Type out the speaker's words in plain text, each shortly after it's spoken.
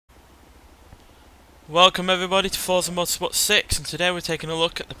Welcome everybody to Forza Motorsport 6, and today we're taking a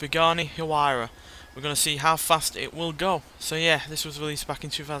look at the Pagani Huarya. We're going to see how fast it will go. So yeah, this was released back in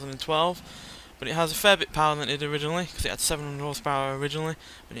 2012, but it has a fair bit power than it did originally, because it had 700 horsepower originally,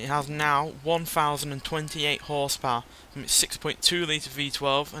 but it has now 1028 horsepower from its 6.2 litre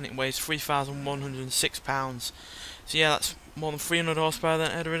V12, and it weighs 3,106 pounds. So yeah, that's more than 300 horsepower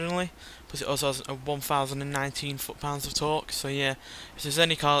than it had originally, plus it also has a 1,019 foot-pounds of torque. So yeah, if there's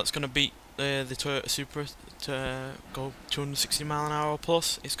any car that's going to beat the Toyota Supra to go 260 mile an hour or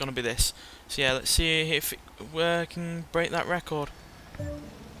plus, it's going to be this. So yeah, let's see if it can break that record.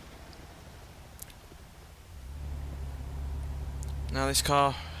 Now this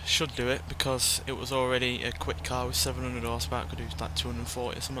car should do it because it was already a quick car with 700 horsepower. It could do like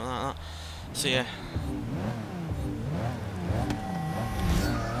 240 or something like that. So yeah.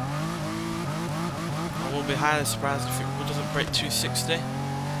 I will be highly surprised if it doesn't break 260.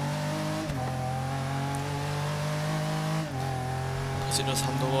 It does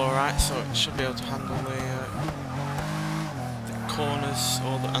handle alright, so it should be able to handle the corners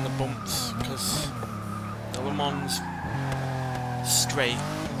and the bumps, because the Le Mans straight,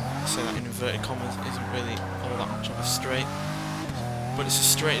 I say that in inverted commas, isn't really all that much of a straight, but it's as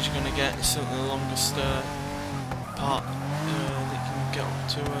straight as you're going to get. It's certainly the longest part that you can get up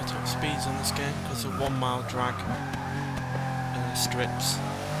to top speeds on this game, because of 1 mile drag strips,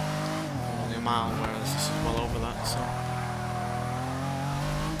 only a mile, whereas this is well over that. So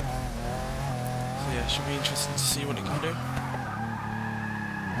yeah, should be interesting to see what it can do.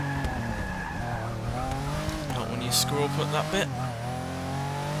 Not when you screw up at that bit.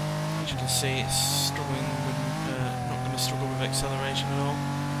 As you can see, it's struggling with, not going to struggle with acceleration at all.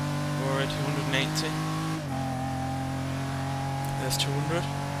 We're already 180. There's 200. And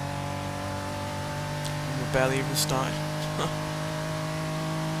we're barely even started.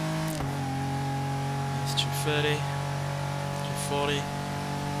 There's 230, 240.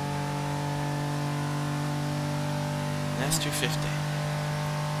 That's 250.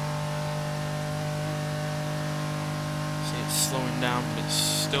 See, it's slowing down, but it's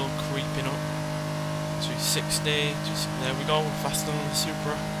still creeping up. 260. There we go, faster than the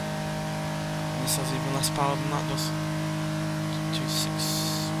Supra. And this has even less power than that does.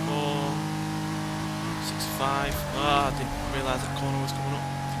 264, 65. Ah, I didn't realise that corner was coming up.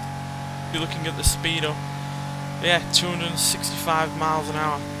 You're looking at the speedo. Yeah, 265 miles an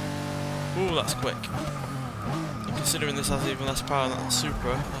hour. Ooh, that's quick. Considering this has even less power than that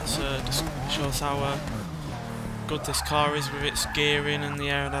Supra, that just shows how good this car is with its gearing and the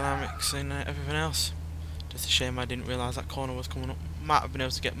aerodynamics and everything else. Just a shame I didn't realise that corner was coming up. Might have been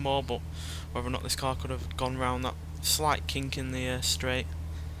able to get more, but whether or not this car could have gone round that slight kink in the straight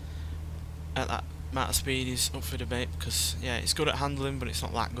at that amount of speed is up for debate, because yeah, it's good at handling, but it's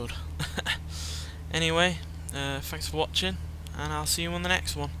not that good. Anyway, thanks for watching, and I'll see you on the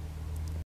next one.